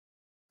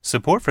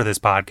Support for this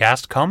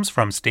podcast comes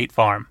from State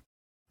Farm.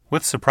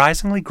 With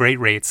surprisingly great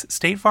rates,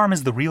 State Farm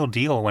is the real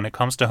deal when it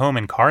comes to home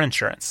and car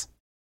insurance.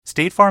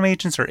 State Farm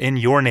agents are in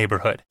your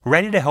neighborhood,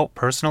 ready to help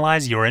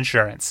personalize your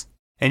insurance.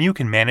 And you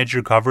can manage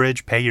your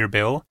coverage, pay your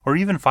bill, or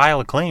even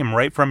file a claim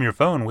right from your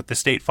phone with the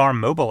State Farm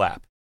mobile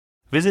app.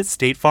 Visit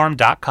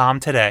statefarm.com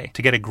today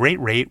to get a great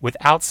rate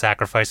without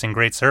sacrificing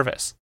great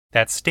service.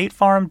 That's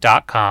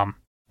statefarm.com.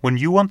 When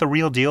you want the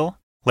real deal,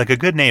 like a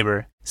good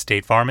neighbor,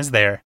 State Farm is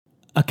there.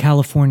 A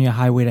California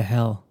Highway to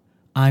Hell.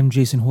 I'm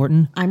Jason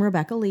Horton. I'm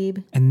Rebecca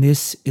Lieb. And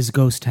this is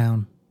Ghost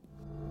Town.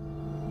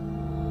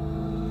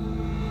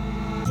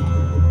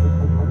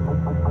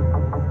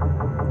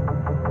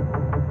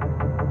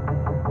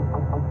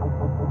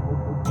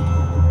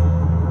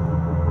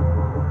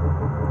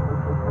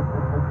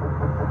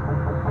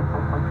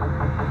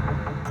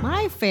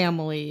 My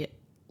family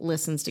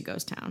listens to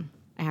Ghost Town,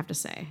 I have to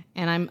say.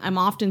 And I'm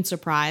often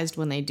surprised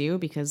when they do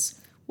because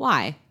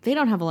why? They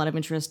don't have a lot of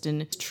interest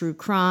in true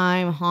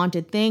crime,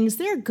 haunted things.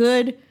 They're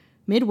good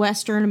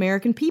Midwestern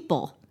American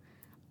people.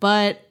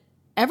 But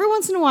every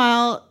once in a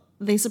while,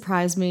 they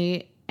surprise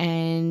me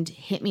and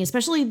hit me,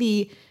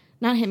 especially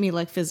not hit me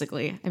like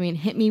physically. I mean,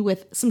 hit me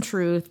with some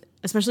truth,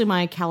 especially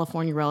my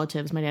California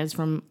relatives. My dad's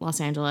from Los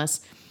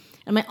Angeles.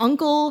 And my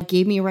uncle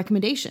gave me a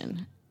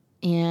recommendation.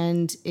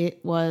 And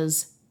it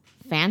was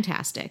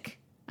fantastic.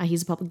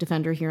 He's a public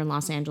defender here in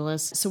Los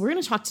Angeles. So we're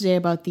going to talk today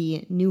about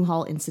the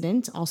Newhall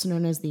incident, also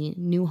known as the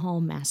Newhall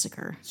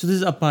Massacre. So this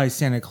is up by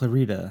Santa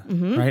Clarita,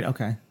 right?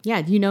 Okay.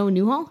 Yeah. Do you know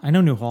Newhall? I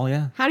know Newhall,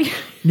 yeah. How do you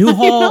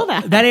Newhall, know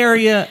that? That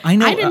area, I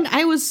know.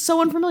 I was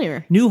so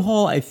unfamiliar.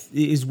 Newhall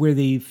is where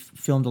they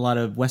filmed a lot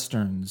of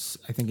Westerns,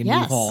 I think, in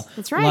Yes, Newhall.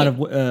 that's right. A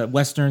lot of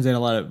Westerns, they had a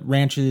lot of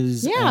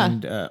ranches Yeah.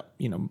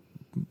 and,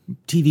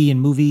 TV and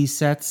movie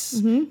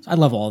sets. Mm-hmm. I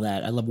love all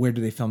that. I love where do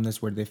they film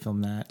this, where do they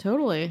film that.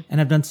 Totally. And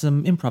I've done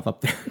some improv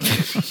up there.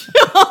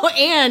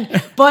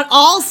 But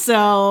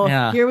also,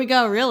 Yeah. here we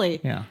go, really.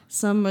 Yeah.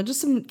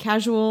 Just some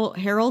casual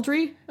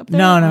heraldry up there.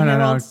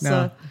 No.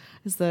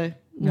 Is the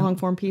long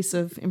form piece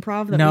of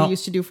improv that No. we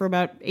used to do for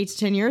about 8 to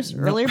 10 years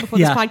earlier before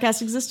this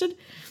podcast existed.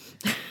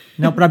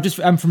 No, but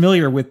I'm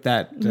familiar with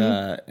that,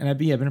 and I've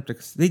been up to.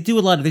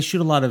 They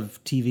shoot a lot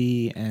of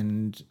TV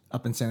and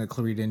up in Santa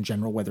Clarita in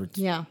general, whether it's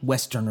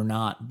Western or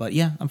not. But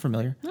yeah, I'm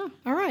familiar. Oh,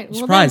 all right. Well,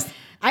 surprised.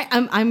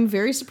 I'm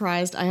very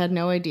surprised. I had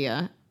no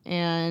idea,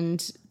 and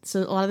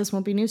so a lot of this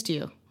won't be news to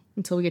you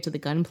until we get to the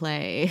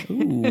gunplay.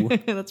 Ooh.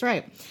 That's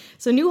right.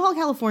 So Newhall,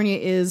 California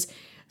is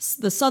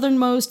the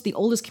southernmost, the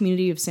oldest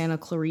community of Santa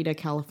Clarita,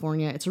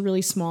 California. It's a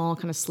really small,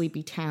 kind of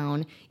sleepy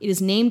town. It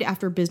is named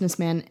after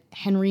businessman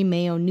Henry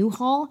Mayo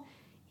Newhall.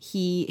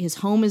 His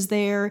home is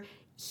there.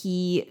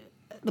 The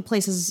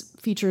place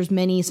features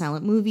many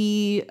silent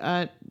movie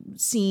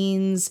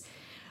scenes.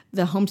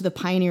 The home to the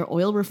Pioneer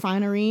Oil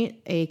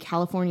Refinery, a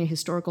California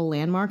historical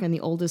landmark and the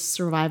oldest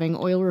surviving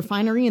oil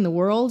refinery in the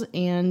world,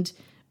 and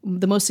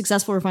the most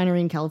successful refinery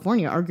in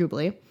California,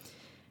 arguably.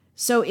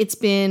 So it's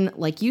been,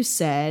 like you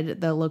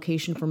said, the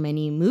location for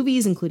many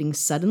movies, including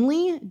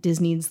Suddenly,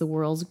 Disney's The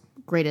World's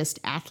Greatest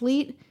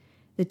Athlete,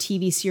 the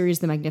TV series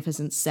The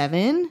Magnificent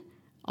Seven,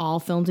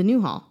 all filmed in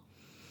Newhall.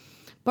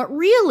 But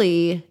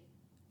really,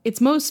 it's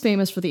most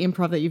famous for the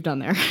improv that you've done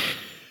there.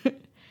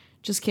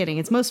 Just kidding.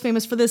 It's most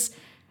famous for this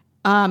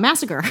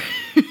massacre.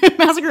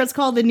 It's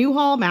called the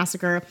Newhall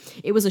Massacre.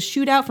 It was a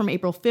shootout from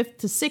April 5th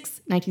to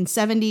 6th,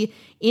 1970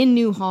 in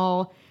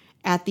Newhall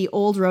at the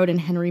Old Road and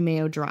Henry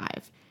Mayo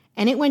Drive.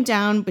 And it went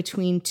down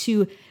between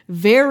two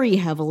very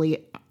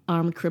heavily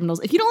armed criminals.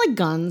 If you don't like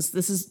guns,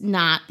 this is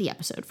not the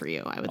episode for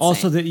you, I would say.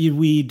 Also,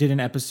 we did an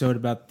episode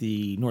about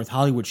the North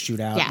Hollywood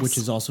shootout, Yes. which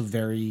is also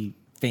very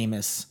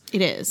famous.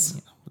 It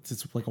is.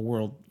 It's like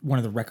one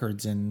of the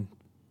records in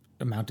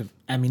amount of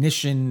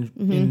ammunition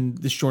in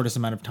the shortest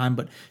amount of time.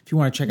 But if you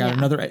want to check out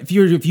another, if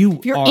you're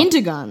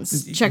into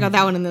guns, check out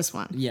that one and this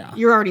one. Yeah.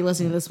 You're already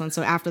listening to this one,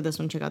 so after this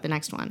one, check out the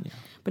next one. Yeah.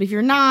 But if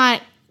you're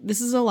not,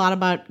 this is a lot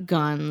about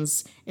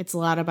guns. It's a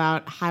lot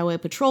about highway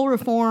patrol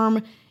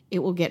reform. It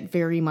will get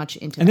very much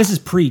into that. And this is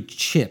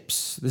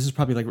pre-Chips. This is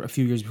probably like a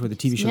few years before the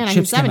TV show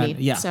Chips came out.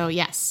 Yeah. So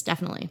yes,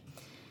 definitely.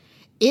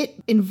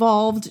 It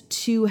involved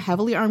 2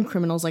 heavily armed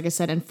criminals, like I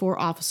said, and 4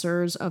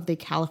 officers of the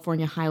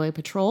California Highway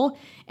Patrol.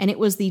 And it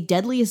was the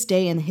deadliest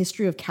day in the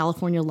history of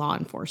California law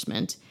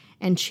enforcement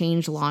and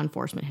changed law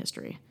enforcement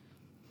history.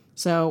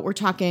 So we're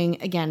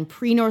talking, again,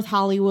 pre-North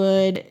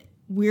Hollywood.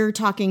 We're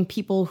talking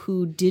people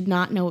who did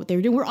not know what they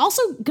were doing. We're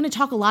also going to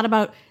talk a lot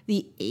about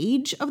the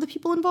age of the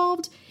people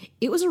involved.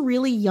 It was a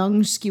really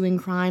young, skewing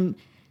crime.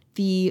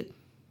 The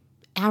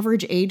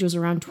average age was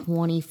around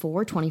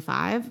 24,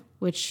 25,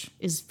 which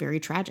is very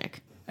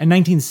tragic. In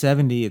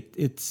 1970,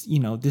 it's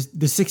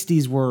the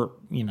 60s were,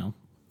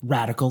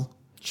 radical.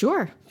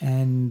 Sure.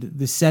 And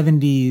the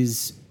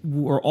 70s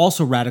were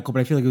also radical,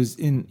 but I feel like it was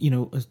in,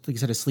 like I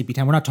said, a sleepy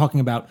town. We're not talking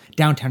about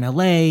downtown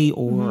LA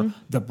or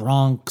the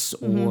Bronx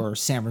or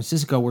San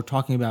Francisco. We're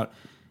talking about,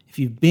 if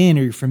you've been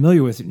or you're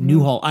familiar with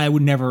Newhall, I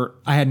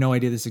had no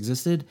idea this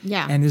existed.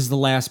 Yeah. And this is the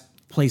last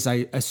place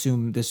I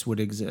assume this would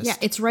exist. Yeah,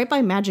 it's right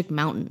by Magic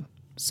Mountain.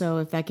 So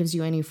if that gives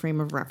you any frame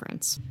of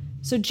reference.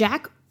 So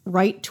Jack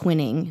Wright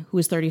Twinning, who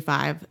was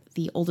 35,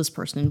 the oldest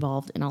person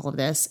involved in all of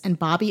this, and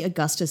Bobby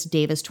Augustus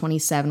Davis,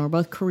 27, were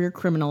both career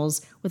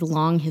criminals with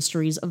long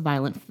histories of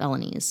violent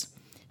felonies.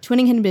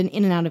 Twinning had been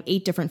in and out of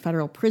 8 different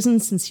federal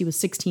prisons since he was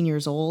 16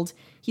 years old.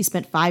 He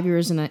spent 5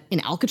 years in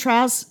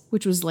Alcatraz,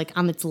 which was like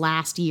on its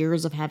last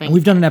years of having... And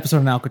we've done an episode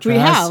on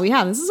Alcatraz. We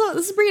have. This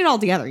is bringing it all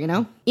together, you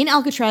know? In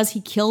Alcatraz, he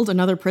killed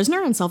another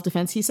prisoner in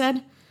self-defense, he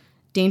said.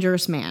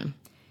 Dangerous man.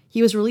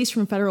 He was released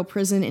from federal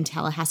prison in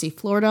Tallahassee,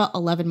 Florida,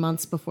 11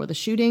 months before the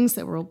shootings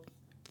that were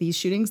these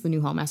shootings, the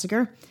Newhall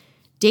Massacre.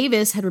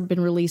 Davis had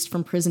been released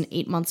from prison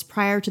 8 months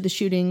prior to the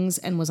shootings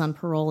and was on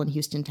parole in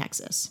Houston,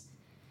 Texas.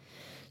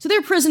 So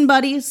they're prison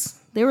buddies.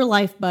 They were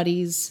life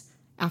buddies.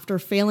 After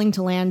failing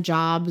to land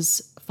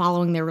jobs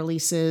following their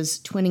releases,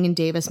 Twinning and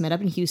Davis met up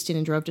in Houston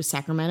and drove to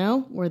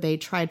Sacramento, where they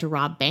tried to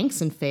rob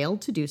banks and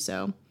failed to do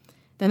so.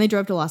 Then they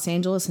drove to Los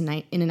Angeles in a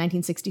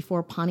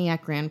 1964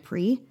 Pontiac Grand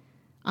Prix.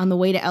 On the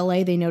way to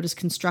LA, they noticed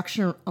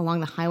construction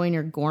along the highway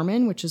near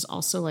Gorman, which is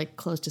also like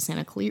close to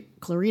Santa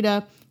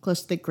Clarita,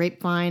 close to the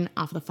Grapevine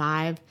off the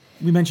 5.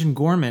 We mentioned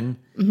Gorman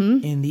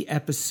in the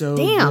episode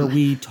where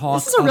we talked about...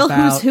 This is a real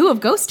who's who of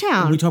Ghost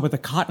Town. We talk about the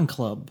Cotton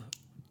Club.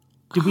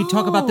 Did we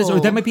talk about this?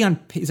 Or that might be on...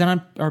 Is that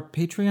on our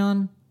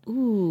Patreon?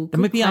 Ooh, that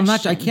might be. I'm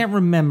not. I can't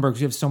remember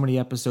because we have so many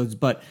episodes.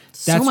 But that's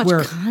so much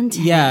where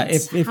content. Yeah.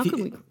 How could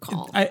we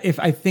recall?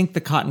 If I think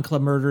the Cotton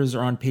Club murders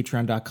are on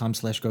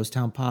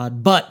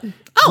Patreon.com/GhostTownPod. But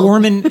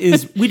Gorman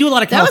is. We do a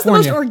lot of California. That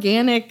was the most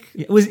organic.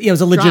 It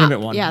was a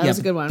legitimate one. Yeah, that was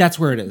a good one. That's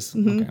where it is.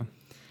 Okay.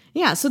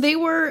 Yeah. So they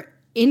were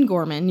in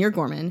Gorman, near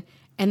Gorman,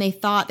 and they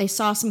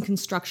saw some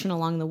construction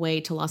along the way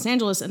to Los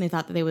Angeles, and they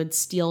thought that they would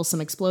steal some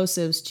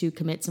explosives to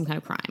commit some kind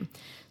of crime.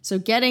 So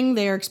getting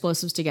their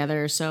explosives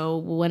together, so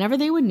whenever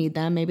they would need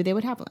them, maybe they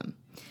would have them.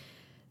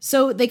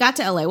 So they got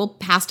to LA. Well,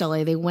 past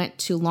LA, they went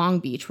to Long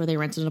Beach, where they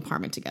rented an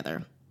apartment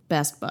together.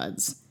 Best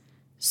buds.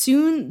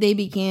 Soon, they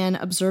began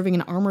observing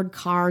an armored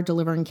car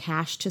delivering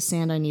cash to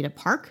Santa Anita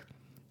Park.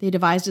 They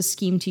devised a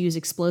scheme to use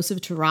explosive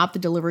to rob the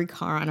delivery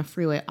car on a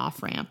freeway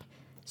off-ramp.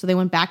 So they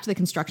went back to the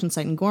construction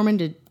site in Gorman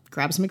to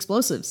grab some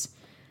explosives.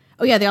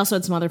 Oh yeah, they also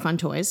had some other fun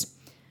toys.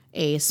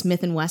 A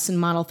Smith & Wesson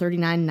Model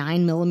 39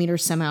 9mm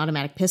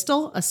semi-automatic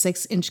pistol, a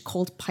 6-inch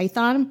Colt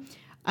Python,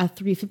 a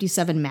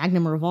 .357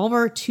 Magnum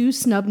revolver, 2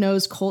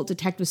 snub-nosed Colt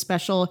Detective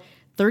Special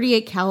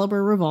 38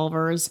 caliber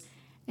revolvers,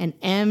 an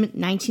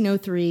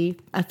M1903,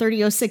 a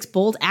 .30-06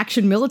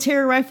 bolt-action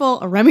military rifle,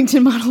 a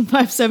Remington Model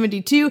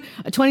 572,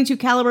 a .22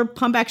 caliber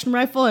pump-action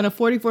rifle, and a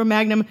 .44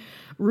 Magnum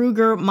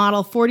Ruger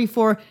Model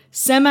 44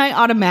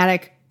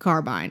 semi-automatic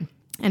carbine,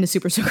 and a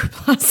Super Soaker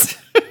Plus.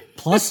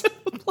 Plus?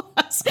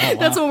 Plus. Oh, wow.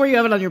 That's one where you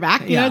have it on your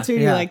back, you know,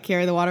 to like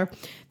carry the water.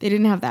 They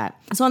didn't have that.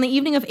 So on the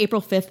evening of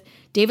April 5th,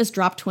 Davis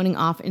dropped Twinning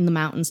off in the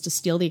mountains to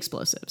steal the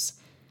explosives.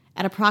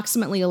 At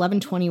approximately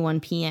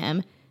 11:21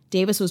 p.m.,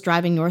 Davis was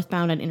driving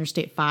northbound on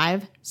Interstate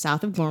 5,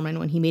 south of Gorman,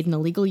 when he made an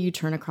illegal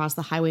U-turn across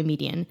the highway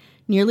median,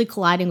 nearly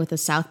colliding with a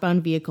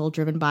southbound vehicle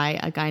driven by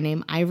a guy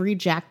named Ivory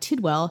Jack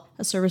Tidwell,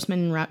 a serviceman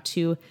en route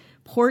to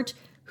Port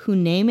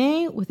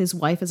Hueneme with his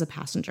wife as a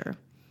passenger.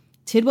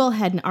 Tidwell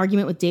had an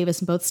argument with Davis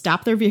and both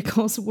stopped their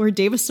vehicles, where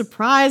Davis,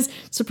 surprise,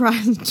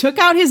 took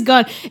out his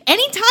gun.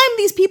 Anytime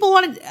these people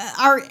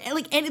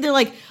they're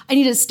like, I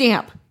need a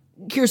stamp.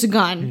 Here's a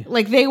gun.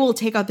 Like, they will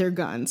take out their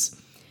guns.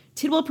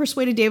 Tidwell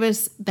persuaded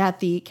Davis that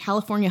the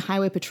California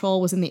Highway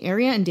Patrol was in the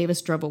area, and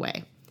Davis drove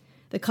away.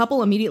 The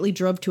couple immediately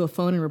drove to a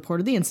phone and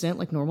reported the incident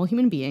like normal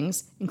human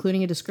beings,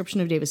 including a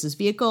description of Davis's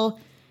vehicle.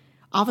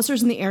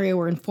 Officers in the area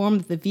were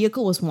informed that the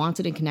vehicle was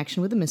wanted in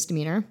connection with a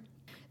misdemeanor.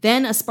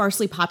 Then a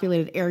sparsely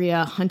populated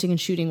area, hunting and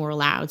shooting were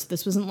allowed. So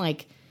this wasn't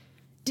like,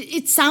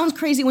 it sounds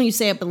crazy when you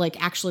say it, but like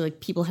actually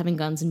like people having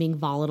guns and being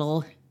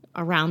volatile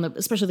around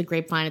especially the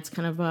Grapevine. It's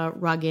kind of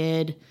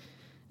rugged,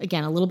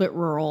 again, a little bit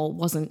rural,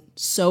 wasn't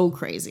so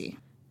crazy.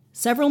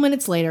 Several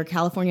minutes later,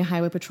 California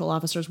Highway Patrol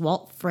officers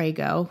Walt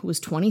Frago, who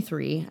was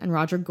 23, and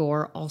Roger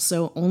Gore,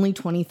 also only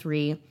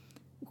 23,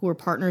 who were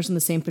partners in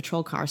the same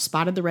patrol car,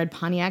 spotted the red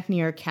Pontiac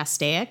near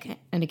Castaic,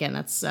 and again,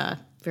 that's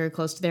very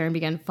close to there, and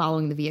began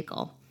following the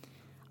vehicle.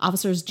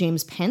 Officers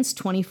James Pence,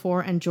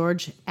 24, and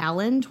George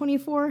Allen,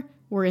 24,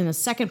 were in the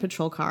second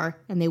patrol car,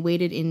 and they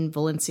waited in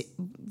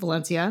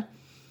Valencia,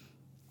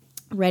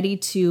 ready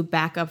to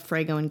back up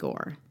Frago and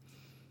Gore.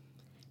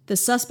 The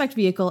suspect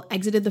vehicle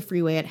exited the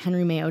freeway at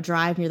Henry Mayo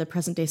Drive near the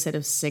present-day site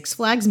of Six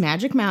Flags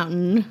Magic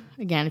Mountain.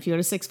 Again, if you go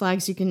to Six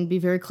Flags, you can be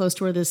very close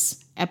to where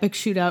this epic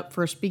shootout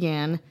first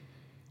began,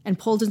 and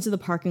pulled into the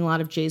parking lot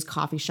of Jay's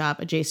Coffee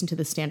Shop adjacent to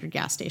the Standard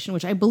gas station,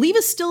 which I believe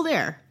is still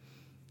there.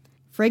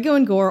 Frago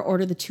and Gore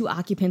ordered the 2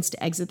 occupants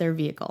to exit their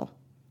vehicle.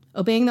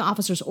 Obeying the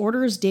officer's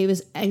orders,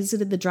 Davis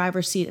exited the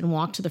driver's seat and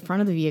walked to the front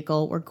of the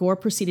vehicle, where Gore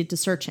proceeded to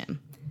search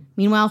him.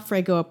 Meanwhile,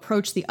 Frago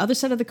approached the other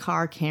side of the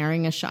car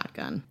carrying a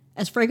shotgun.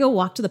 As Frago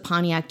walked to the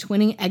Pontiac,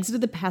 Twinning exited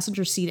the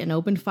passenger seat and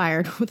opened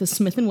fire with a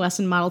Smith &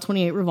 Wesson Model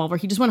 28 revolver.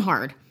 He just went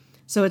hard.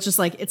 So it's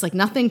like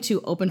nothing to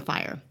open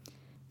fire.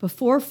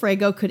 Before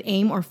Frago could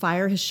aim or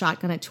fire his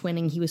shotgun at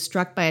Twinning, he was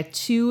struck by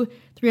 2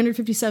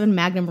 .357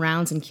 Magnum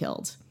rounds and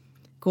killed.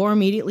 Gore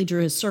immediately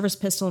drew his service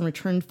pistol and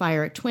returned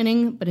fire at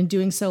Twinning, but in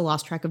doing so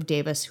lost track of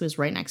Davis, who was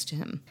right next to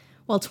him.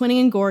 While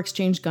Twinning and Gore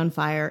exchanged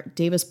gunfire,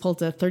 Davis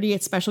pulled a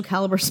 .38 Special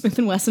Caliber Smith &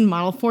 Wesson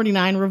Model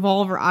 49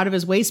 revolver out of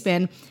his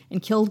waistband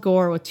and killed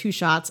Gore with 2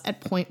 shots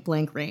at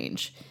point-blank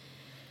range.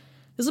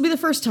 This will be the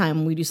first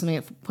time we do something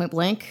at point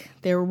blank.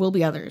 There will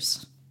be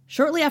others.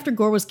 Shortly after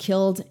Gore was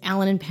killed,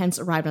 Allen and Pence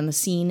arrived on the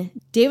scene.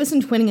 Davis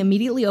and Twinning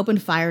immediately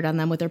opened fire on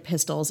them with their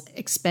pistols,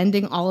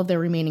 expending all of their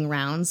remaining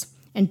rounds,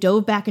 and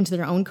dove back into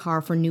their own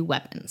car for new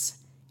weapons.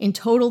 In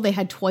total, they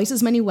had twice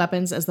as many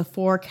weapons as the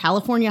 4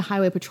 California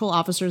Highway Patrol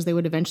officers they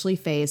would eventually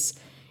face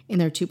in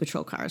their 2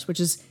 patrol cars, which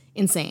is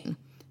insane.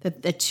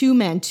 That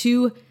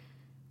 2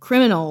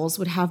 criminals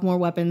would have more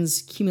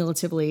weapons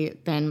cumulatively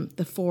than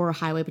the 4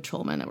 highway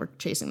patrolmen that were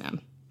chasing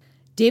them.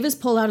 Davis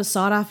pulled out a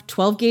sawed-off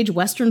 12-gauge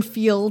Western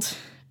Field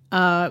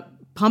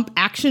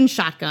pump-action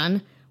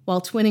shotgun, while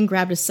Twinning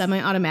grabbed a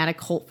semi-automatic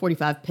Colt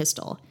 .45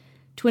 pistol.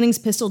 Twinning's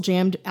pistol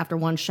jammed after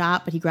 1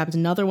 shot, but he grabbed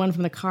another one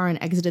from the car and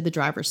exited the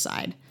driver's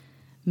side.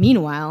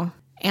 Meanwhile,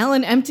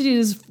 Allen emptied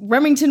his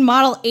Remington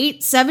Model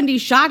 870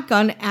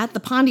 shotgun at the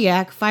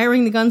Pontiac,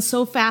 firing the gun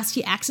so fast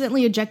he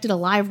accidentally ejected a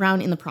live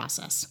round in the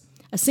process.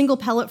 A single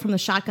pellet from the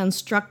shotgun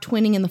struck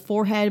Twinning in the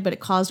forehead, but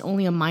it caused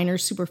only a minor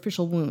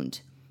superficial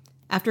wound.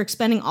 After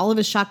expending all of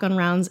his shotgun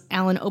rounds,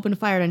 Allen opened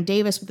fire on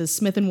Davis with his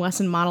Smith &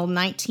 Wesson Model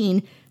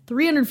 19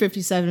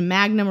 .357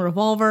 Magnum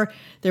revolver.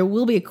 There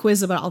will be a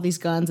quiz about all these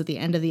guns at the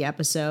end of the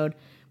episode,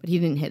 but he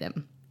didn't hit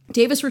him.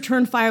 Davis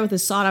returned fire with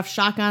his sawed-off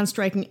shotgun,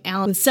 striking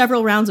Allen with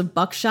several rounds of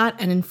buckshot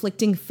and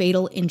inflicting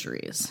fatal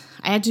injuries.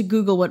 I had to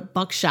Google what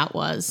buckshot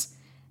was,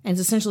 and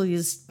it's essentially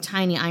these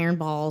tiny iron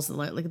balls.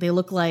 Like they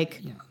look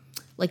like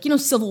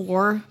Civil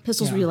War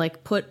pistols where you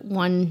put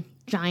one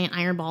giant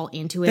iron ball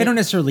into it. They don't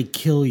necessarily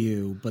kill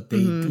you, but the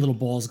little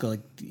balls go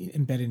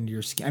embedded into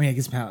your skin. I mean, I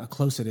guess how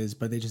close it is,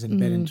 but they just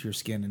embed into your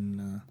skin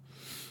and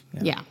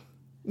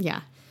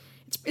yeah.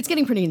 It's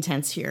getting pretty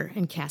intense here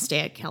in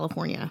Castaic,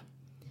 California.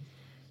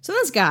 So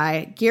this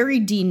guy, Gary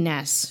D.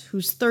 Ness,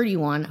 who's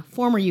 31,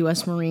 former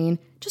U.S. Marine,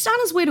 just on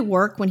his way to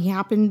work when he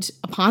happened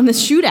upon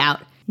this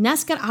shootout.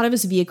 Ness got out of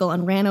his vehicle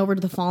and ran over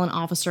to the fallen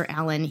officer,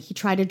 Allen. He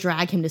tried to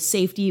drag him to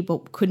safety,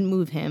 but couldn't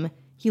move him.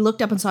 He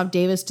looked up and saw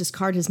Davis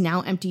discard his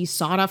now empty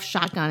sawed-off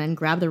shotgun and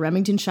grab the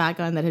Remington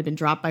shotgun that had been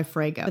dropped by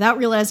Frago. Without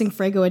realizing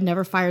Frago had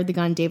never fired the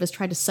gun, Davis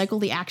tried to cycle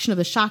the action of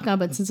the shotgun,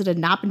 but since it had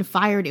not been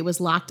fired, it was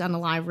locked on a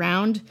live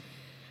round.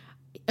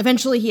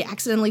 Eventually, he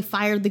accidentally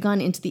fired the gun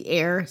into the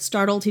air.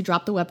 Startled, he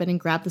dropped the weapon and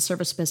grabbed the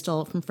service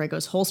pistol from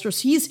Frago's holster.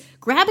 So he's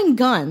grabbing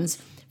guns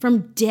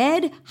from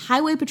dead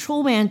highway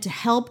patrolman to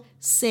help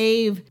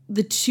save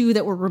the 2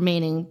 that were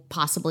remaining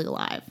possibly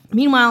alive.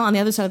 Meanwhile, on the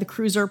other side of the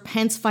cruiser,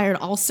 Pence fired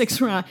all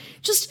 6 rounds.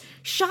 Just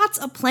shots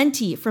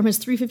aplenty from his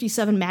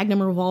 .357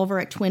 Magnum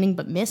revolver at Twinning,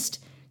 but missed.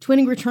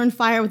 Twinning returned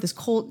fire with his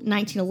Colt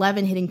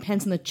 1911, hitting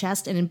Pence in the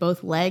chest and in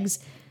both legs.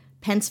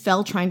 Pence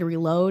fell trying to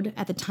reload.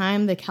 At the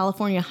time, the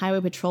California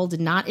Highway Patrol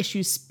did not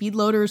issue speed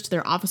loaders to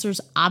their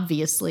officers,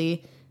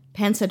 obviously.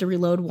 Pence had to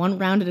reload 1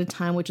 round at a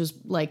time, which was,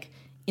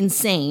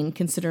 insane,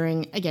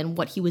 considering, again,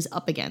 what he was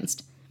up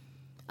against.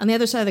 On the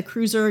other side of the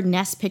cruiser,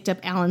 Ness picked up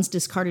Allen's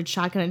discarded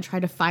shotgun and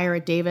tried to fire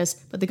at Davis,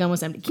 but the gun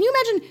was empty. Can you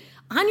imagine,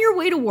 on your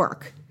way to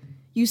work,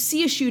 you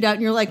see a shootout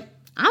and you're like,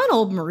 I'm an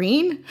old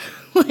Marine.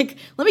 Let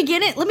me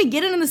get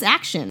in this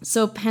action.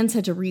 So Pence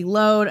had to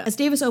reload. As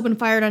Davis opened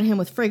fire on him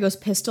with Frago's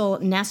pistol,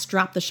 Ness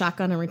dropped the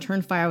shotgun and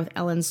returned fire with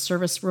Allen's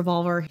service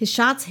revolver. His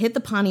shots hit the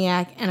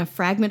Pontiac, and a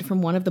fragment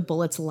from one of the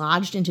bullets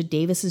lodged into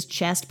Davis's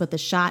chest, but the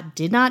shot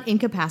did not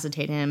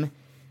incapacitate him.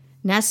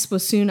 Ness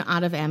was soon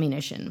out of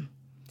ammunition.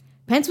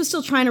 Pence was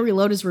still trying to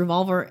reload his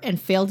revolver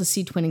and failed to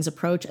see Twinning's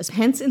approach. As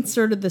Pence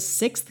inserted the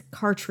 6th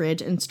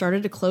cartridge and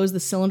started to close the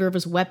cylinder of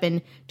his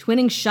weapon,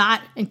 Twinning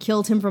shot and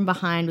killed him from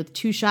behind with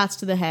 2 shots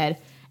to the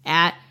head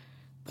at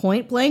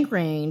point-blank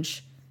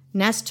range.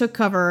 Ness took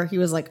cover. He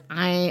was like,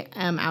 I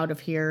am out of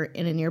here,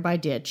 in a nearby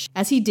ditch.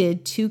 As he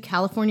did, 2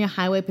 California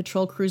Highway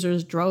Patrol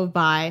cruisers drove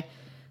by.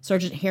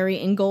 Sergeant Harry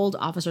Ingold,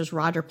 officers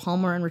Roger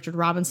Palmer and Richard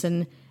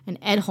Robinson, and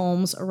Ed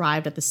Holmes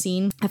arrived at the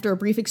scene. After a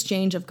brief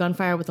exchange of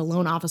gunfire with a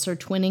lone officer,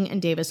 Twinning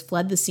and Davis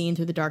fled the scene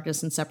through the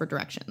darkness in separate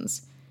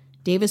directions.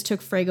 Davis took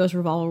Frago's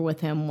revolver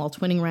with him, while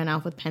Twinning ran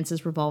off with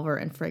Pence's revolver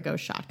and Frago's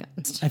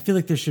shotguns. I feel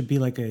like there should be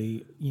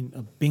a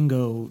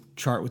bingo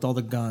chart with all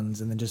the guns,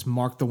 and then just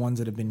mark the ones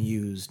that have been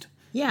used.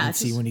 Yeah, and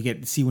see when you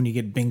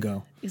get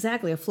bingo.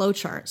 Exactly, a flow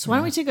chart. So why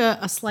don't we take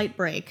a slight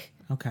break?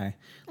 Okay,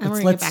 and we're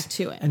gonna get back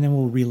to it, and then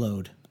we'll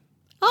reload.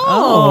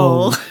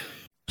 Oh.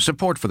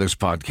 Support for this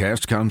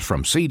podcast comes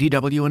from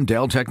CDW and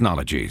Dell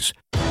Technologies.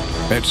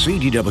 At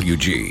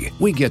CDWG,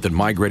 we get that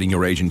migrating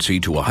your agency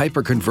to a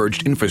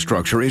hyper-converged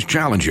infrastructure is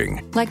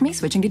challenging. Like me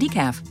switching to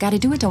decaf. Gotta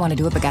do it, don't want to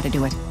do it, but gotta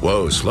do it.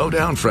 Whoa, slow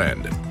down,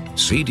 friend.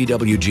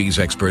 CDWG's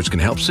experts can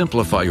help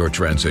simplify your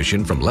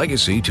transition from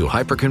legacy to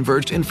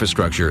hyper-converged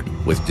infrastructure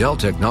with Dell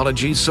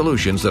Technologies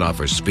solutions that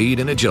offer speed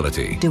and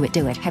agility. Do it,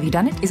 do it. Have you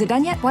done it? Is it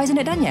done yet? Why isn't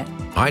it done yet?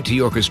 IT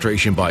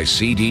orchestration by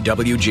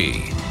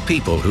CDWG.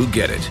 People who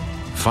get it.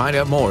 Find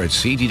out more at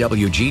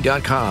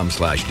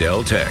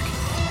cdwg.com/DellTech.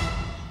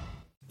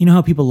 You know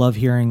how people love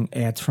hearing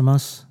ads from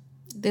us?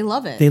 They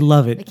love it. They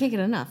love it. They can't get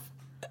enough.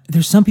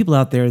 There's some people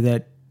out there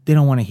that they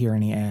don't want to hear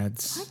any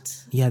ads.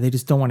 What? Yeah, they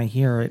just don't want to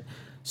hear it.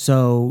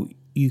 So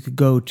you could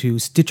go to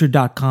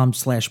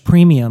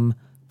Stitcher.com/premium,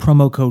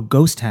 promo code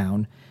GhostTown,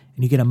 and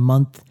you get a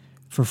month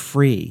for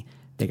free.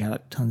 They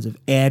got tons of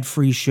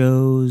ad-free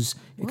shows,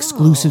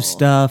 exclusive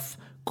stuff,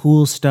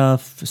 cool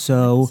stuff.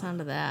 So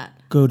Sound of that.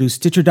 go to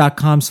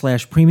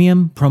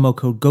Stitcher.com/premium, promo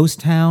code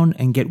GhostTown,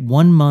 and get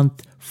 1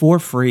 month for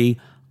free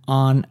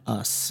on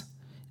us.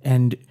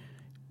 And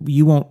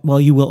you won't,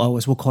 well, you will owe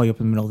us. We'll call you up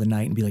in the middle of the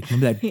night and be like,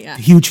 remember that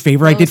huge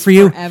favor I did for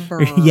you?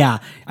 Forever. Yeah.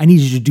 I need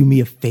you to do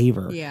me a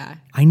favor. Yeah.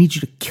 I need you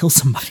to kill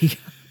somebody.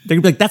 They're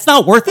going to be like, that's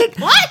not worth it.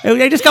 What?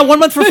 I just got 1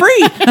 month for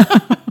free.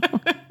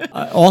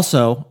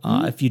 Also,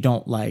 if you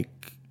don't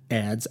like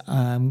ads,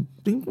 I'm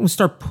going to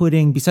start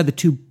putting, beside the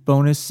 2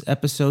 bonus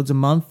episodes a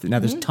month, now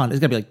there's a ton,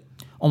 there's got to be like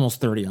almost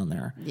 30 on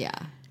there. Yeah.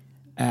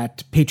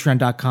 At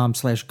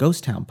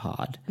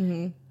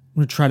patreon.com/ghosttownpod. I'm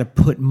going to try to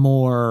put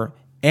more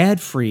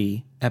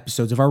ad-free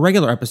episodes of our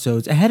regular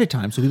episodes ahead of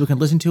time so people can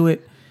listen to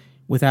it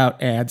without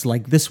ads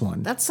like this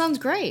one. That sounds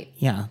great.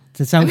 Yeah.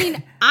 That sounds, I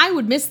mean, I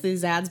would miss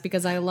these ads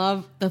because I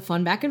love the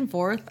fun back and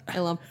forth. I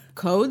love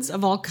codes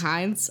of all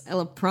kinds. I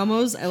love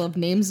promos. I love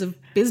names of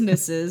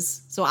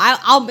businesses. So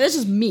I'll that's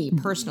just me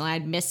personally.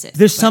 I'd miss it.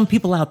 there's some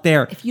people out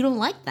there. If you don't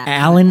like that,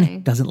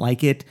 Alan doesn't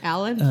like it.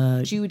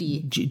 Alan,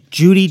 Judy.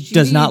 Judy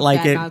does not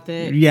like back out it.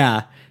 there.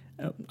 Yeah.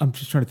 I'm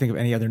just trying to think of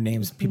any other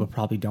names people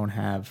probably don't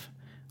have.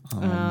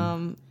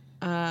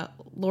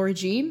 Lori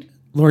Jean.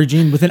 Lori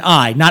Jean with an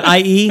I, not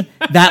I-E,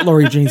 that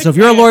Lori Jean. So if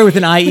you're a Lori with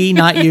an I-E,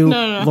 not you,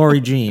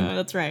 Lori Jean.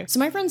 That's right. So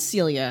my friend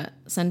Celia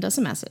sent us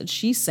a message.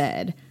 She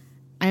said,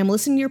 I am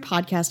listening to your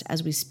podcast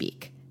as we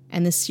speak,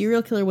 and the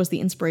serial killer was the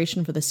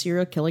inspiration for the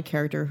serial killer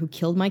character who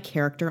killed my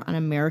character on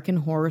American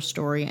Horror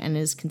Story and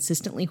is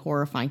consistently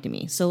horrifying to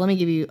me. So let me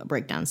give you a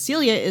breakdown.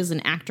 Celia is an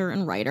actor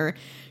and writer.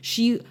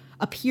 She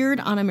appeared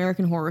on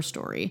American Horror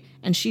Story,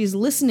 and she's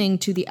listening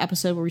to the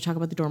episode where we talk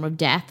about the Dorm of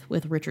Death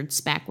with Richard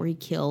Speck, where he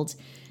killed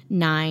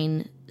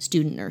 9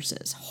 student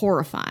nurses.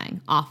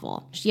 Horrifying.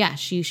 Awful. Yeah,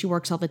 she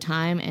works all the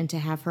time, and to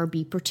have her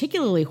be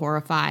particularly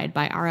horrified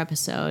by our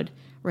episode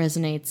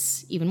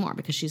resonates even more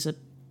because she's an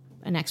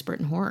expert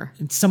in horror.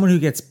 It's someone who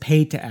gets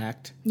paid to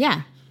act.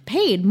 Yeah.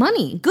 Paid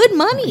money. Good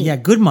money. Yeah,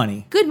 good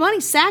money. Good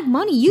money. SAG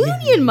money.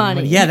 Union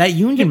money. Yeah, that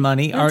union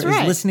money That's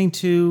right. is listening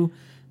to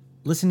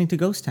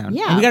Ghost Town.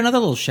 Yeah. And we got another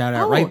little shout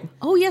out, right?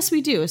 Oh, yes,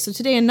 we do. So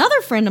today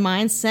another friend of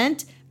mine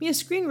sent me a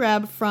screen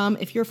grab from,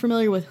 if you're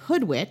familiar with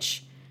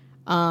Hoodwitch.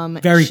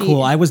 Very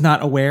cool. I was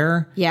not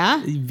aware.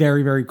 Yeah.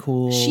 Very, very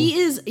cool.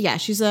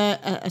 She's a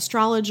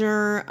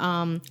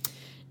astrologer,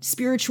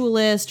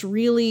 spiritualist,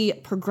 really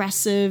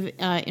progressive,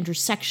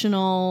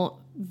 intersectional,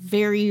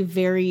 very,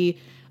 very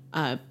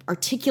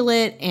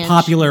articulate and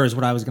popular is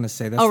what I was going to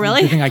say. That's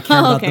really? the thing I care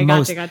about Okay, the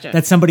most. gotcha.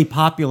 That somebody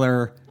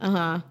popular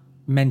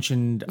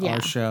mentioned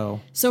our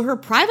show. So her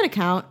private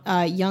account,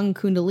 Young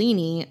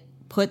Kundalini,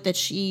 put that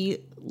she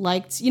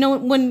liked,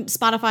 when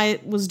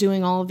Spotify was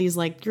doing all of these,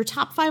 like, your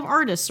top 5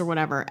 artists or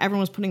whatever, everyone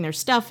was putting their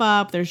stuff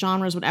up, their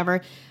genres,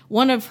 whatever.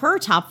 One of her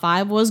top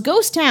 5 was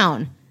Ghost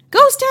Town.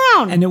 Ghost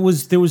Town! And there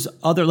was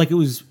other, like, it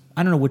was,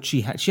 I don't know what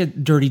she had. She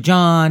had Dirty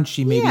John.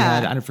 She maybe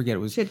had, I don't forget, it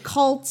was. She had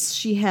cults.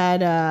 She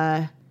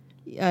had,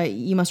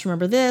 You Must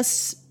Remember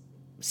This,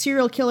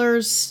 serial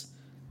killers,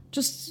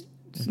 just...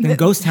 Then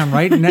Ghost Town,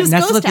 right?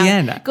 Nestled at the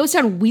end. Ghost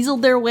Town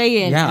weaseled their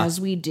way in, Yeah.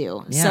 as we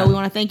do. Yeah. So we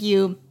want to thank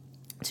you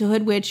to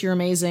Hoodwitch. You're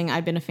amazing.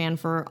 I've been a fan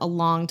for a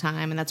long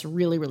time, and that's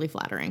really, really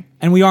flattering.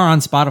 And we are on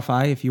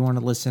Spotify if you want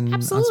to listen.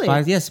 Absolutely.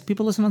 On Spotify. Yes,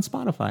 people listen on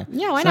Spotify.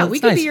 Yeah, why So not? We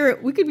it's could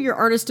nice. be your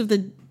artist of the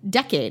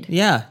decade.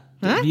 Yeah.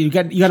 You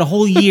got a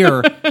whole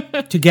year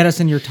to get us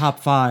in your top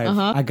 5.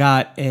 Uh-huh. I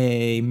got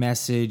a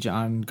message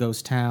on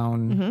Ghost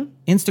Town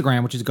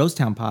Instagram, which is Ghost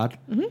Town Pod,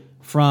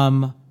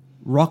 from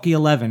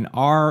Rocky11,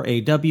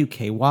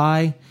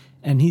 RAWKY,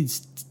 and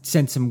he's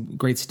sent some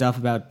great stuff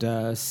about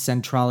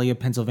Centralia,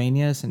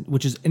 Pennsylvania,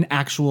 which is an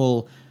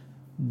actual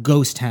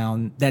ghost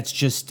town that's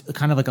just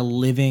kind of like a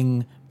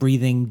living,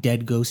 breathing,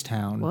 dead ghost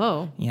town.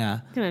 Whoa. Yeah.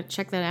 I'm going to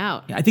check that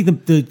out. I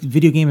think the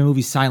video game and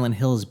movie Silent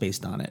Hill is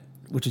based on it,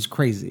 which is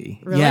crazy.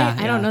 Really? Yeah,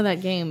 I don't know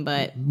that game,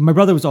 but... My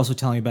brother was also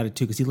telling me about it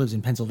too because he lives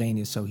in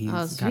Pennsylvania, so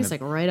he's he's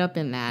like right up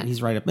in that.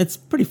 he's right up. It's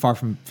pretty far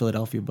from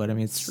Philadelphia, but I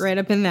mean it's right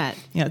up in that.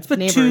 yeah, it's about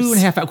Neighbors.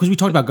 2.5 hours because we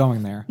talked about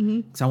going there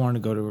because I wanted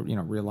to go to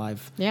real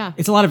life. Yeah.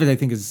 It's a lot of it I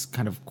think is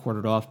kind of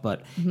quartered off,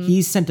 but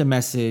he sent a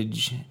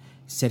message,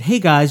 said, "Hey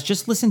guys,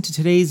 just listen to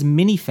today's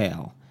mini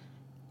fail.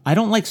 I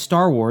don't like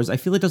Star Wars. I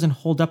feel it doesn't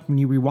hold up when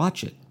you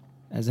rewatch it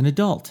as an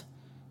adult."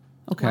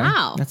 Okay,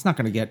 Wow. that's not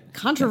going to get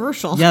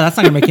Controversial. Yeah, that's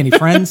not going to make any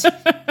friends.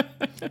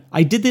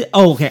 I did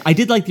I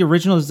did like the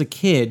original as a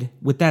kid.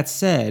 With that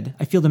said,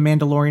 I feel The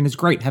Mandalorian is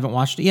great. Haven't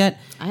watched it yet.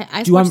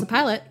 I Do you watched want- the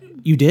pilot.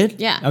 You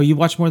did? Yeah. Oh, you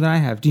watched more than I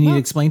have. Do you need to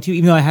explain to you?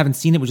 Even though I haven't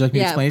seen it, would you like me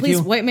to Yeah, explain it to please,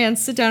 you? white man,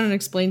 sit down and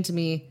explain to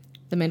me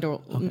The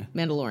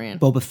Mandalorian.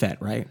 Boba Fett,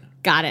 right?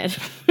 Got it.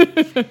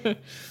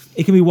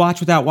 It can be watched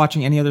without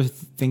watching any other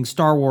thing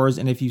Star Wars,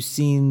 and if you've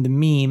seen the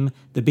meme,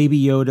 the Baby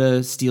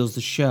Yoda steals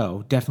the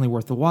show. Definitely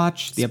worth the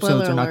watch. The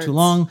episodes are not too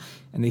long,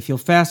 and they feel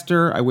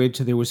faster. I waited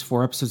till there was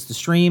 4 episodes to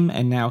stream,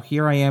 and now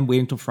here I am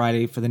waiting till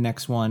Friday for the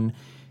next one.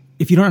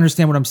 If you don't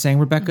understand what I'm saying,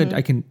 Rebecca,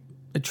 I can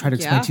try to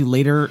explain to you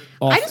later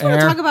off I just air.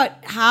 want to talk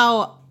about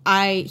how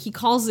he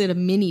calls it a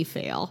mini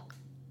fail.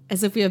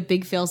 As if we have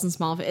big fails and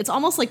small fails. It's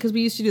almost like because we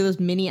used to do those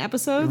mini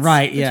episodes.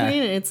 Right, yeah. And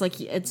it's like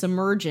it's a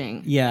merging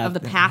of the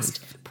past,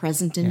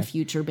 present, and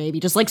future, baby.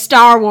 Just like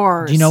Star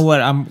Wars. Do you know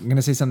what? I'm going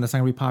to say something that's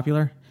not going to be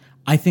popular.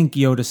 I think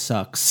Yoda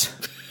sucks.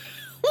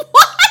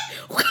 What?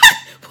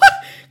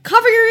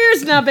 Cover your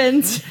ears,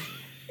 Nubbins.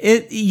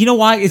 You know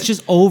why? It's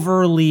just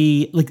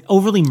overly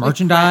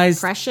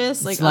merchandised.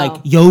 Precious. It's like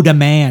Yoda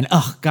man.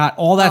 Oh, God.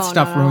 All that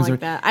stuff I don't ruins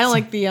like that. I don't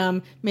like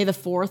the May the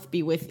 4th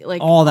be with you.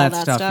 Like all that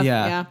stuff.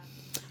 Yeah.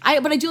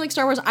 But I do like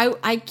Star Wars.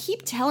 I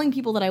keep telling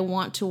people that I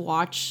want to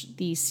watch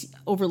the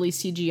overly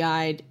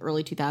CGI'd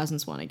early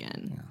 2000s one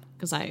again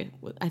because I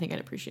think I'd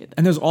appreciate that.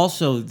 And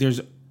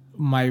there's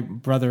my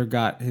brother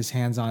got his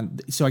hands on.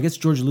 So I guess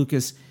George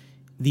Lucas,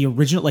 the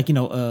original,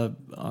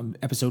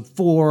 episode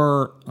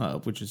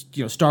 4, which is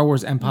Star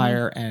Wars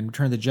Empire and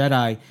Return of the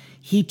Jedi.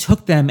 He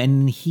took them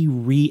and he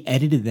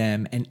re-edited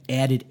them and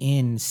added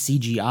in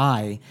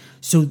CGI.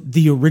 So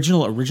the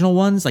original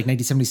ones, like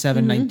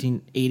 1977,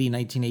 1980,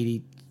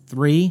 1983.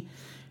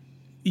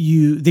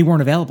 They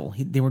weren't available.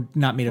 They were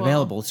not made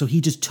available. So he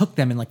just took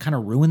them and like kind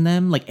of ruined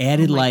them, like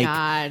added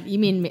God, you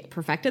mean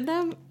perfected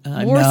them?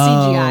 More no.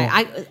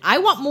 CGI. I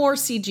want more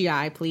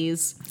CGI,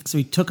 please. So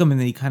he took them and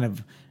then he kind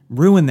of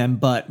ruined them.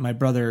 But my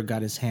brother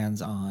got his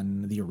hands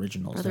on the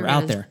originals. They're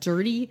out there.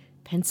 Dirty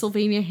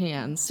Pennsylvania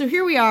hands. So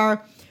here we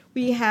are.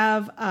 We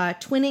have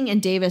Twinning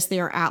and Davis. They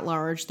are at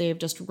large. They've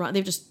just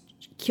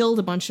killed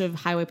a bunch of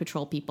highway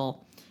patrol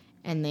people.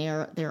 And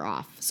they're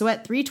off. So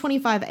at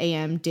 3:25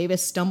 a.m.,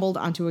 Davis stumbled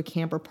onto a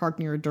camper parked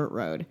near a dirt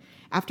road.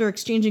 After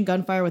exchanging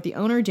gunfire with the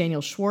owner,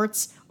 Daniel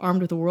Schwartz,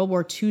 armed with a World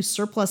War II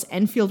surplus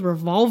Enfield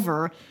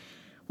revolver,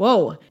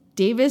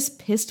 Davis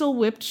pistol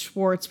whipped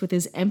Schwartz with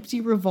his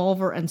empty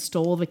revolver and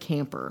stole the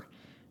camper.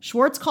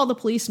 Schwartz called the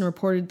police and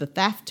reported the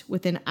theft.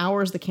 Within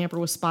hours, the camper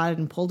was spotted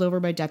and pulled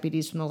over by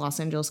deputies from the Los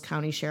Angeles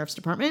County Sheriff's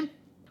Department.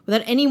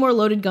 Without any more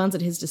loaded guns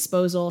at his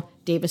disposal,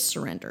 Davis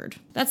surrendered.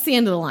 That's the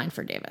end of the line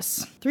for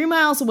Davis. 3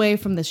 miles away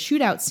from the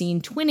shootout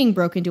scene, Twinning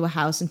broke into a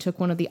house and took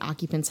one of the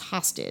occupants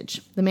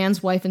hostage. The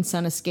man's wife and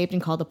son escaped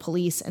and called the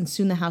police, and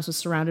soon the house was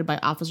surrounded by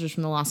officers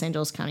from the Los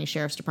Angeles County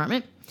Sheriff's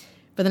Department.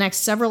 For the next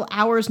several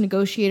hours,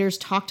 negotiators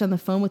talked on the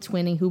phone with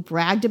Twinning, who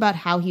bragged about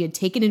how he had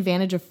taken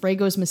advantage of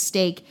Frago's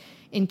mistake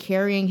in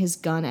carrying his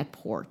gun at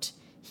port.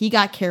 He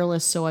got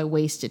careless, so I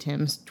wasted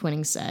him,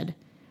 Twinning said.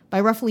 By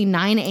roughly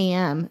 9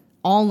 a.m.,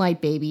 all night,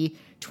 baby,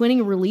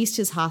 Twinning released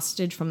his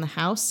hostage from the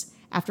house.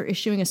 After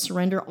issuing a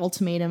surrender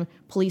ultimatum,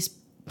 police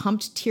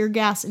pumped tear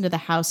gas into the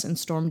house and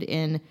stormed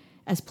in.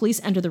 As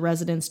police entered the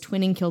residence,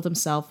 Twinning killed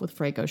himself with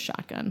Frago's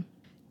shotgun.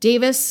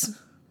 Davis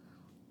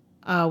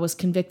was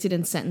convicted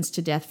and sentenced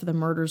to death for the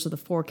murders of the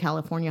 4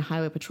 California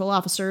Highway Patrol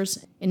officers.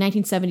 In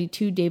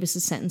 1972,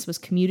 Davis's sentence was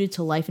commuted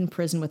to life in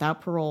prison without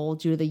parole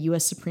due to the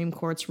U.S. Supreme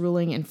Court's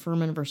ruling in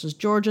Furman v.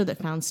 Georgia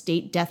that found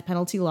state death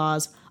penalty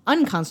laws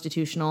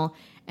unconstitutional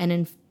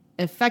and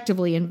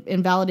effectively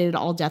invalidated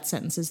all death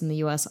sentences in the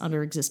U.S.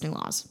 under existing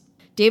laws.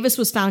 Davis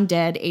was found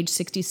dead, age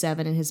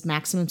 67, in his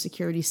maximum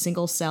security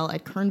single cell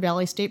at Kern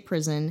Valley State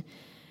Prison,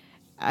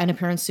 an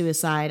apparent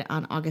suicide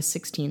on August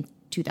 16,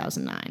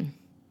 2009.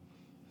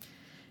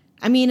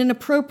 I mean, an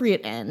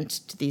appropriate end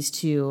to these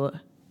 2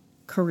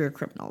 career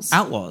criminals.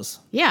 Outlaws.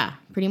 Yeah,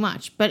 pretty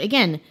much. But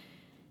again,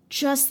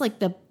 just like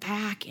the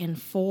back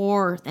and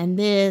forth and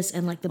this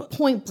and like the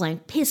point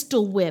blank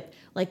pistol whip,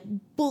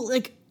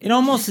 it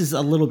almost is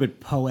a little bit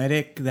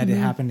poetic that it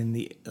happened in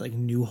the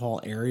Newhall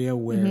area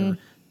where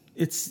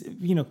it's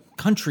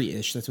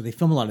country-ish. That's where they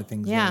film a lot of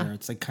things there.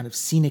 It's like kind of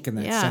scenic in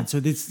that sense. So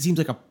this seems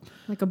like a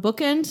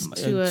bookend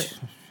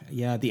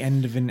to the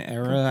end of an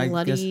era.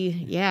 Bloody, I guess.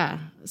 Yeah.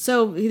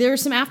 So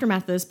there's some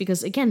aftermath of this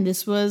because again,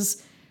 this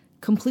was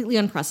completely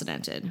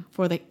unprecedented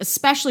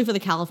especially for the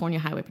California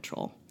Highway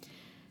Patrol.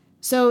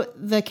 So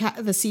the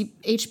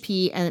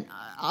CHP and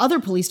other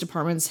police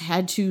departments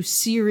had to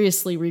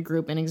seriously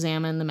regroup and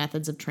examine the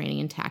methods of training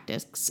and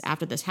tactics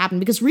after this happened.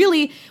 Because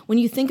really, when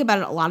you think about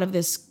it, a lot of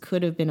this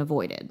could have been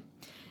avoided.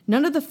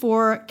 None of the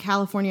 4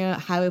 California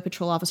Highway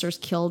Patrol officers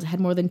killed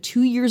had more than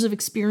 2 years of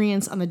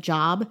experience on the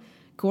job.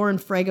 Gore and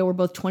Frago were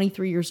both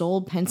 23 years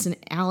old. Pence and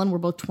Allen were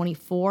both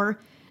 24.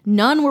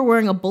 None were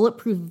wearing a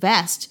bulletproof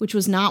vest, which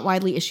was not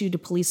widely issued to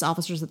police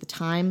officers at the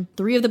time.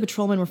 3 of the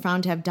patrolmen were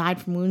found to have died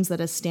from wounds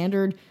that a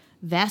standard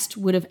vest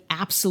would have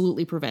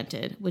absolutely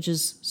prevented, which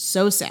is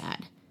so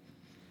sad.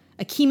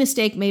 A key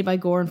mistake made by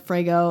Gore and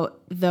Frago,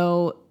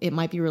 though it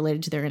might be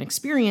related to their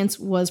inexperience,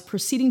 was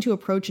proceeding to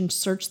approach and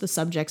search the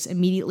subjects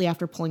immediately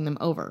after pulling them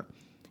over.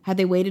 Had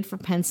they waited for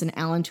Pence and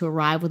Allen to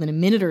arrive within a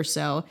minute or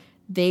so,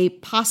 they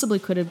possibly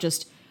could have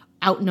just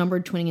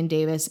outnumbered Twining and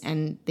Davis,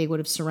 and they would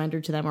have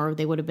surrendered to them, or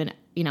they would have been,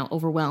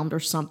 overwhelmed or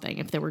something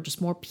if there were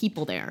just more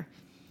people there.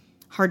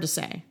 Hard to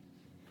say.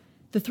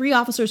 The 3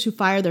 officers who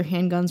fired their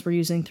handguns were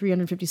using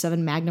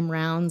 357 Magnum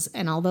rounds,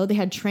 and although they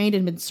had trained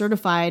and been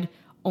certified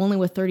only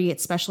with 38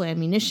 special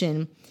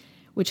ammunition,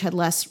 which had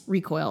less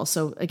recoil,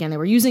 so again, they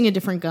were using a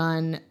different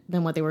gun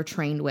than what they were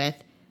trained with.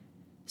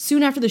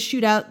 Soon after the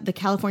shootout, the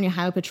California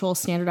Highway Patrol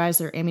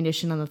standardized their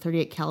ammunition on the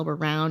 38 caliber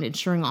round,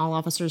 ensuring all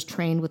officers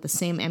trained with the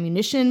same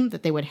ammunition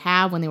that they would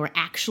have when they were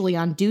actually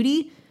on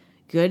duty.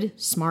 Good,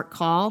 smart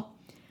call.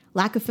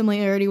 Lack of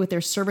familiarity with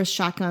their service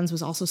shotguns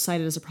was also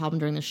cited as a problem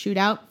during the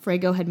shootout.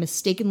 Frago had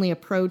mistakenly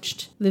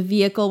approached the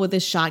vehicle with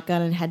his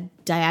shotgun and had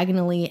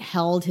diagonally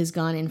held his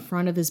gun in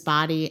front of his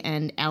body,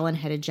 and Allen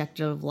had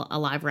ejected a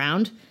live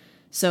round.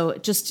 So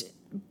just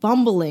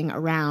bumbling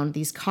around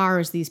these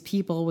cars, these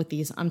people with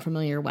these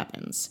unfamiliar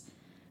weapons.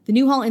 The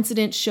Newhall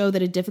incident showed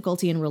that a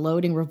difficulty in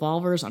reloading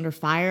revolvers under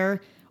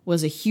fire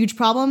was a huge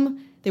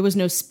problem. There was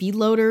no speed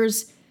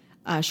loaders.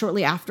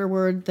 Shortly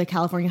afterward, the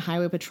California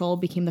Highway Patrol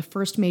became the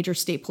first major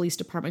state police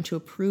department to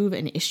approve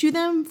and issue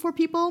them for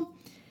people.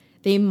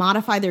 They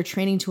modified their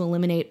training to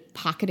eliminate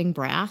pocketing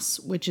brass,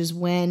 which is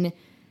when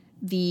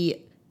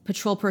the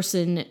patrol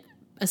person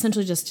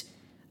essentially just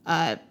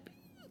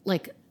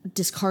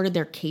discarded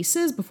their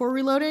cases before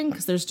reloading,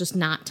 because there's just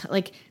not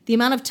the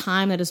amount of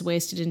time that is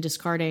wasted in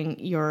discarding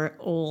your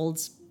old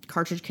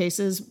cartridge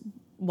cases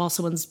while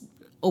someone's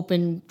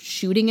open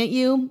shooting at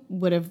you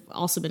would have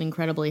also been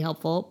incredibly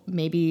helpful,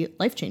 maybe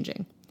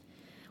life-changing.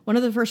 One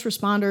of the first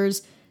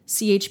responders,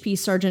 CHP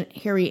Sergeant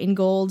Harry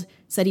Ingold,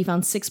 said he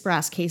found 6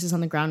 brass cases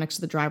on the ground next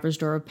to the driver's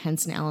door of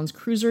Pence and Allen's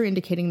cruiser,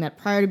 indicating that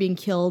prior to being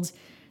killed,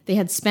 they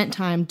had spent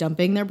time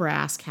dumping their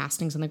brass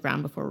castings on the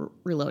ground before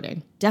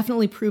reloading.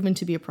 Definitely proven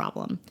to be a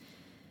problem.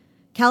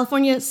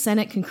 California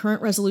Senate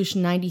Concurrent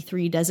Resolution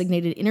 93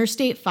 designated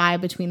Interstate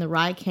 5 between the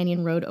Rye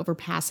Canyon Road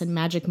overpass and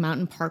Magic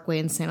Mountain Parkway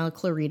in Santa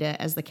Clarita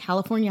as the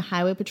California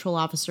Highway Patrol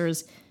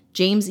officers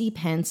James E.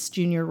 Pence,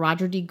 Jr.,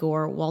 Roger D.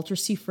 Gore, Walter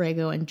C.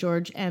 Frago, and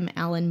George M.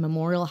 Allen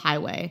Memorial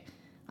Highway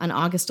on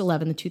August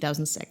 11,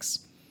 2006.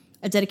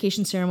 A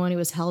dedication ceremony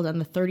was held on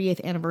the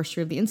 30th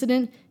anniversary of the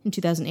incident in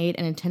 2008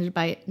 and attended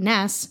by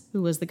Ness,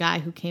 who was the guy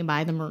who came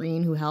by, the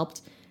Marine who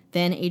helped,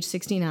 then age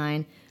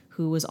 69,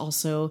 who was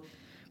also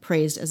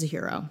praised as a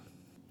hero.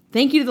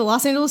 Thank you to the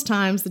Los Angeles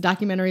Times, the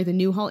documentary The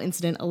Newhall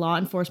Incident, A Law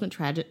Enforcement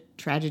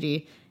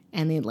Tragedy,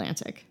 and The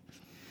Atlantic.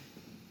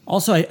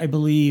 Also, I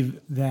believe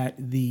that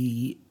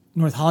the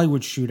North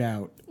Hollywood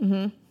shootout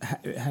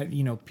had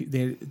they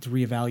had to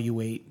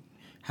reevaluate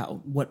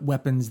what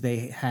weapons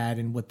they had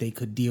and what they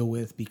could deal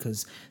with,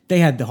 because they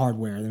had the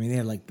hardware. I mean, they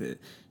had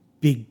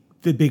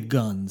the big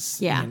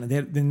guns. Yeah.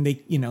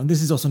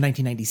 This is also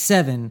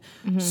 1997,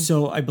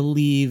 so I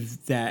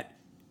believe that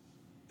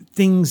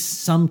things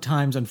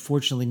sometimes,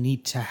 unfortunately,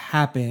 need to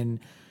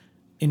happen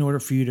in order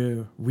for you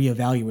to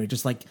reevaluate.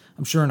 Just like,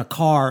 I'm sure in a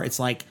car, it's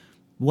like,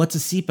 what's a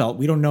seatbelt?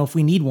 We don't know if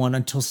we need one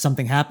until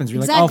something happens.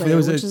 You're exactly, like, oh, there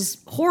was which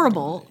is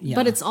horrible. Yeah.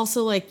 But it's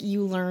also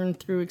you learn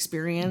through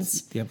experience.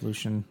 It's the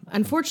evolution.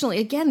 Unfortunately,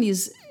 again,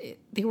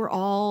 they were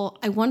all,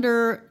 I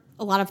wonder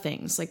a lot of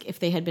things. If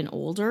they had been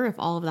older, if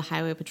all of the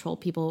Highway Patrol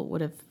people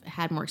would have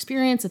had more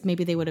experience, if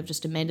maybe they would have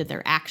just amended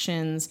their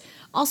actions.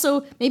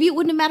 Also, maybe it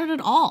wouldn't have mattered at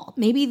all.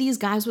 Maybe these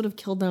guys would have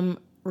killed them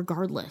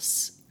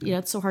regardless.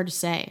 It's so hard to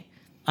say.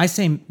 I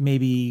say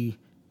maybe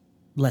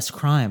less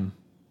crime.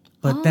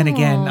 But then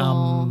again,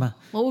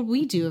 what would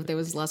we do if there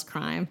was less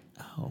crime?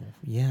 Oh,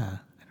 yeah.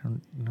 I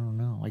don't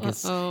know. I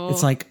guess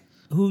it's like,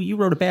 you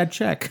wrote a bad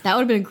check. That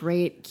would have been a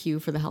great cue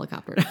for the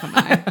helicopter to come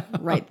by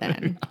right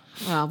then.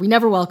 Well, we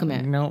never welcome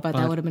it, but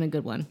that would have been a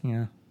good one.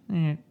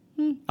 Yeah.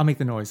 I'll make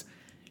the noise.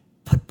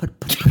 Put.